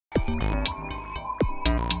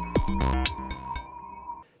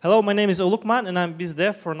Hello, my name is Ulukman, and I'm biz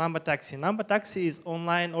dev for Namba Taxi. Namba Taxi is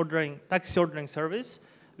online taxi ordering service.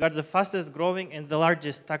 We are the fastest growing and the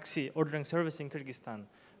largest taxi ordering service in Kyrgyzstan.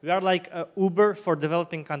 We are like Uber for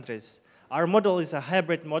developing countries. Our model is a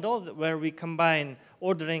hybrid model where we combine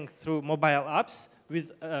ordering through mobile apps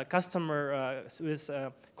with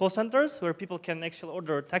call centers where people can actually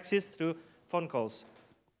order taxis through phone calls.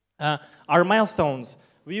 Our milestones.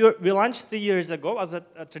 We launched 3 years ago as a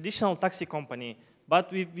traditional taxi company, but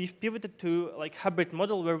we've pivoted to like hybrid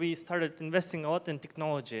model where we started investing a lot in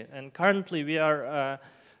technology. And currently we are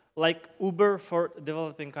like Uber for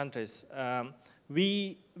developing countries.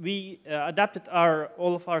 We adapted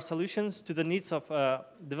all of our solutions to the needs of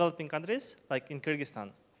developing countries, like in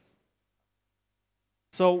Kyrgyzstan.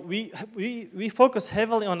 So we focus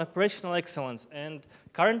heavily on operational excellence, and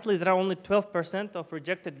currently there are only 12% of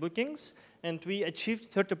rejected bookings, and we achieved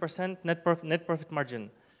 30% net profit margin.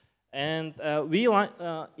 And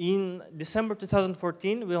in December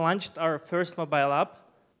 2014, we launched our first mobile app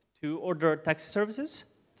to order taxi services.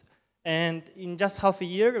 And in just half a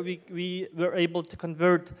year, we were able to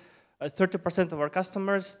convert 30% of our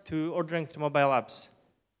customers to ordering through mobile apps.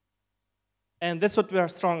 And that's what we are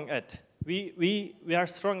strong at. We are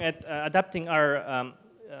strong at adapting our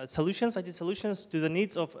solutions, IT solutions, to the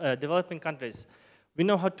needs of developing countries. We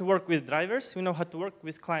know how to work with drivers, we know how to work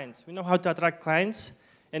with clients, we know how to attract clients,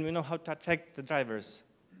 and we know how to attract the drivers.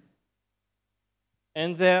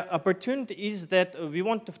 And the opportunity is that we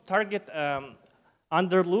want to target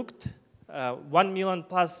underlooked 1 million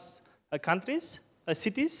plus countries,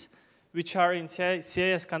 cities, which are in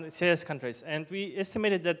CIS countries. And we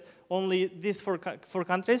estimated that only these four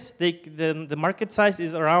countries, the market size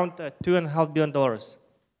is around $2.5 billion.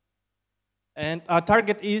 And our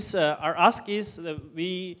target is, our ask is,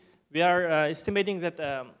 we are estimating that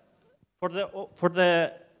for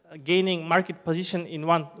the gaining market position in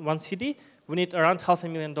one city, we need around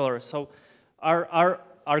 $500,000. So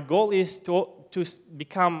our goal is to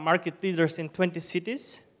become market leaders in 20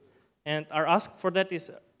 cities, and our ask for that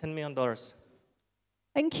is $10 million.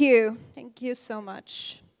 Thank you. Thank you so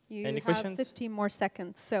much. You Any have questions? 15 more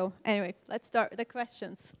seconds. So anyway, let's start with the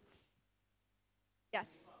questions. Yes.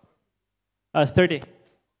 30.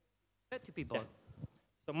 30 people. Yeah.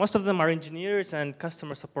 So most of them are engineers and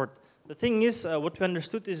customer support. The thing is, what we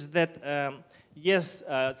understood is that, yes,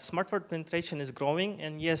 smartphone penetration is growing,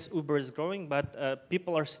 and yes, Uber is growing, but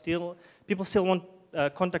people still want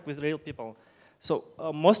contact with real people. So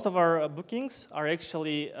most of our bookings are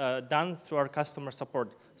actually done through our customer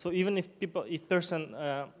support. So even if person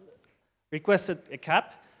requested a cab,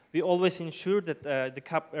 we always ensure that the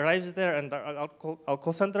cab arrives there, and our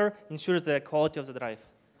call center ensures the quality of the drive.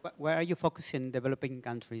 Where are you focusing? Developing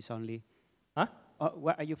countries only? Huh?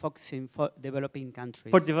 Where are you focusing for developing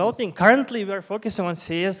countries? For developing, currently we are focusing on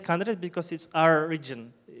CIS countries because it's our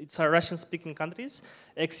region. It's our Russian-speaking countries,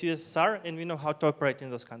 ex-USSR, and we know how to operate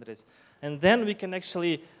in those countries. And then we can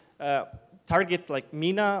actually target like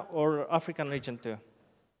MENA or African region too.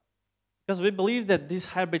 Because we believe that this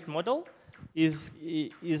hybrid model is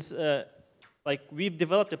like we've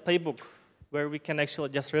developed a playbook where we can actually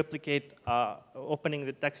just replicate opening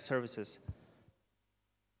the taxi services.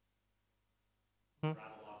 Hmm?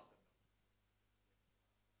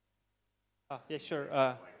 Yeah, sure.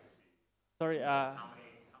 Sorry.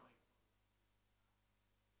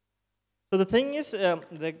 So the thing is,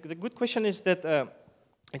 the good question is that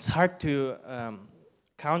it's hard to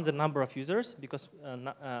count the number of users because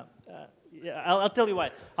yeah, I'll tell you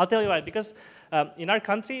why. I'll tell you why. Because in our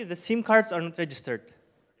country, the SIM cards are not registered.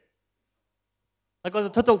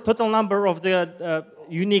 Because the total number of the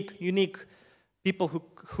unique people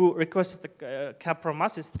who request the cab from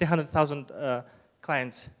us is 300,000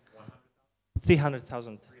 clients.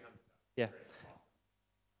 300,000. Yeah.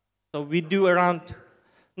 So we do around.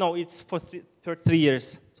 No, it's for 3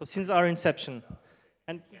 years. So since our inception,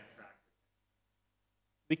 and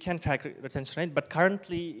we can track retention rate, but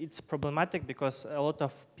currently it's problematic because a lot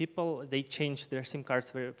of people they change their SIM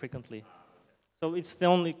cards very frequently. So it's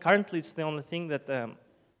currently it's the only thing that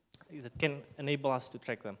that can enable us to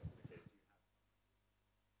track them.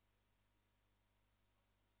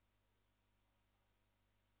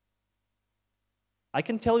 I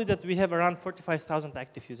can tell you that we have around 45,000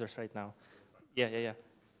 active users right now. Yeah.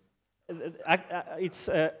 It's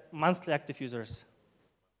monthly active users.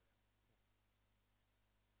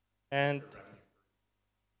 And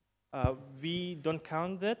we don't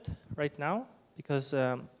count that right now because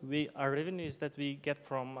our revenue is that we get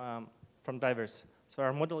from drivers. So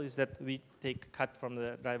our model is that we take cut from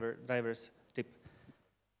the driver's tip.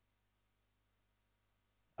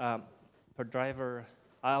 Per driver,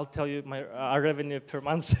 I'll tell you our revenue per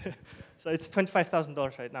month. So it's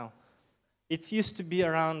 $25,000 right now. It used to be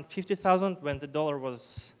around 50,000 when the dollar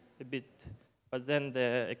was a bit, but then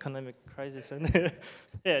the economic crisis and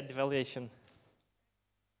yeah, devaluation.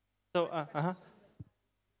 So,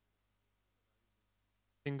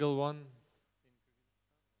 Single one?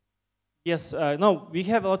 Yes, no, we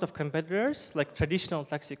have a lot of competitors, like traditional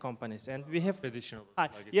taxi companies, and we have Traditional.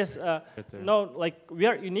 yes, no, like we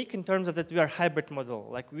are unique in terms of that we are hybrid model.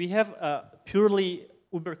 Like we have purely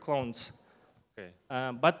Uber clones, Okay.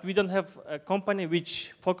 but we don't have a company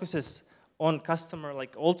which focuses on customer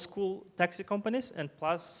like old school taxi companies and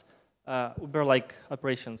plus Uber-like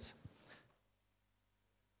operations.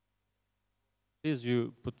 Please,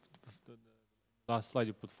 you put the last slide.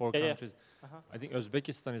 You put four Yeah, yeah. countries. I think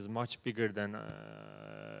Uzbekistan is much bigger than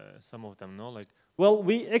some of them. No, like. Well,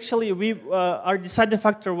 we our deciding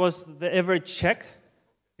factor was the average check,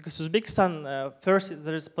 because Uzbekistan first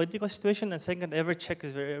there is political situation and second average check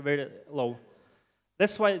is very very low.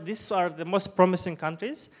 That's why these are the most promising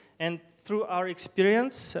countries, and through our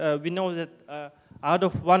experience, we know that out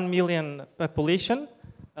of 1 million population,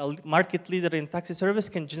 a market leader in taxi service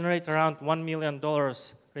can generate around $1 million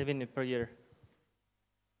revenue per year.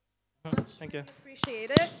 Thank you. Appreciate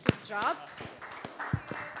it. Good job.